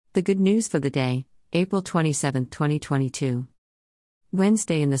The good news for the day, April 27, 2022.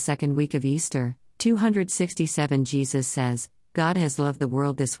 Wednesday in the second week of Easter, 267. Jesus says, God has loved the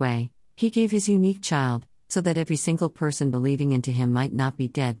world this way, He gave His unique child, so that every single person believing into Him might not be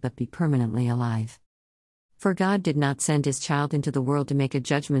dead but be permanently alive. For God did not send His child into the world to make a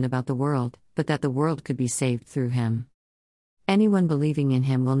judgment about the world, but that the world could be saved through Him. Anyone believing in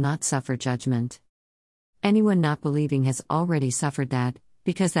Him will not suffer judgment. Anyone not believing has already suffered that,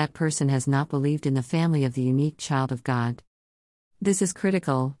 because that person has not believed in the family of the unique child of God. This is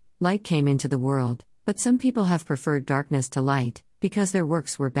critical. Light came into the world, but some people have preferred darkness to light, because their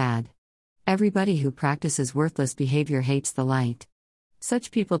works were bad. Everybody who practices worthless behavior hates the light.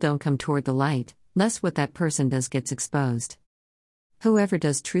 Such people don't come toward the light, lest what that person does gets exposed. Whoever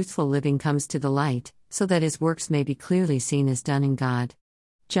does truthful living comes to the light, so that his works may be clearly seen as done in God.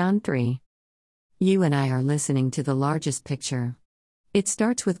 John 3. You and I are listening to the largest picture. It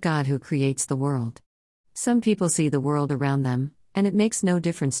starts with God who creates the world. Some people see the world around them, and it makes no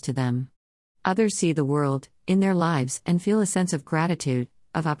difference to them. Others see the world, in their lives, and feel a sense of gratitude,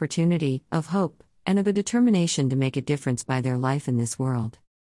 of opportunity, of hope, and of a determination to make a difference by their life in this world.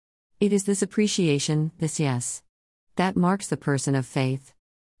 It is this appreciation, this yes, that marks the person of faith.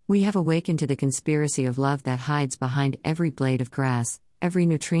 We have awakened to the conspiracy of love that hides behind every blade of grass, every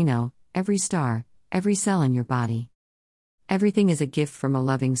neutrino, every star, every cell in your body. Everything is a gift from a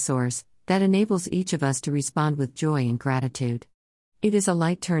loving source that enables each of us to respond with joy and gratitude. It is a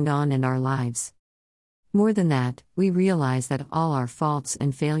light turned on in our lives. More than that, we realize that all our faults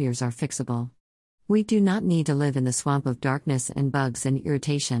and failures are fixable. We do not need to live in the swamp of darkness and bugs and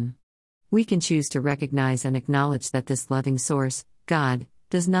irritation. We can choose to recognize and acknowledge that this loving source, God,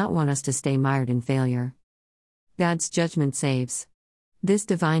 does not want us to stay mired in failure. God's judgment saves. This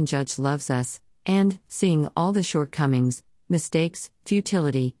divine judge loves us, and, seeing all the shortcomings, mistakes,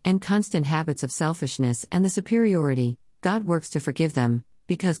 futility, and constant habits of selfishness and the superiority, God works to forgive them.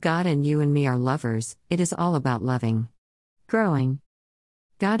 Because God and you and me are lovers, it is all about loving. Growing.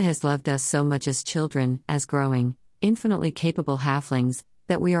 God has loved us so much as children, as growing, infinitely capable halflings,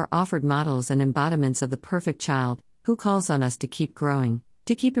 that we are offered models and embodiments of the perfect child, who calls on us to keep growing,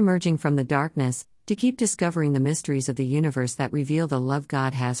 to keep emerging from the darkness, to keep discovering the mysteries of the universe that reveal the love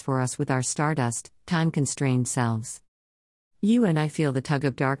God has for us with our stardust, time-constrained selves. You and I feel the tug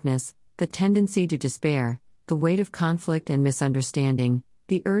of darkness, the tendency to despair, the weight of conflict and misunderstanding,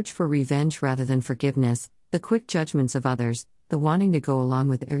 the urge for revenge rather than forgiveness, the quick judgments of others, the wanting to go along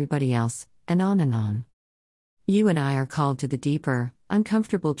with everybody else, and on and on. You and I are called to the deeper,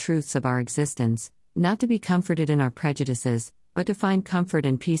 uncomfortable truths of our existence, not to be comforted in our prejudices, but to find comfort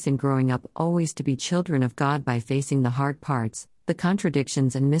and peace in growing up always to be children of God by facing the hard parts, the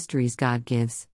contradictions and mysteries God gives.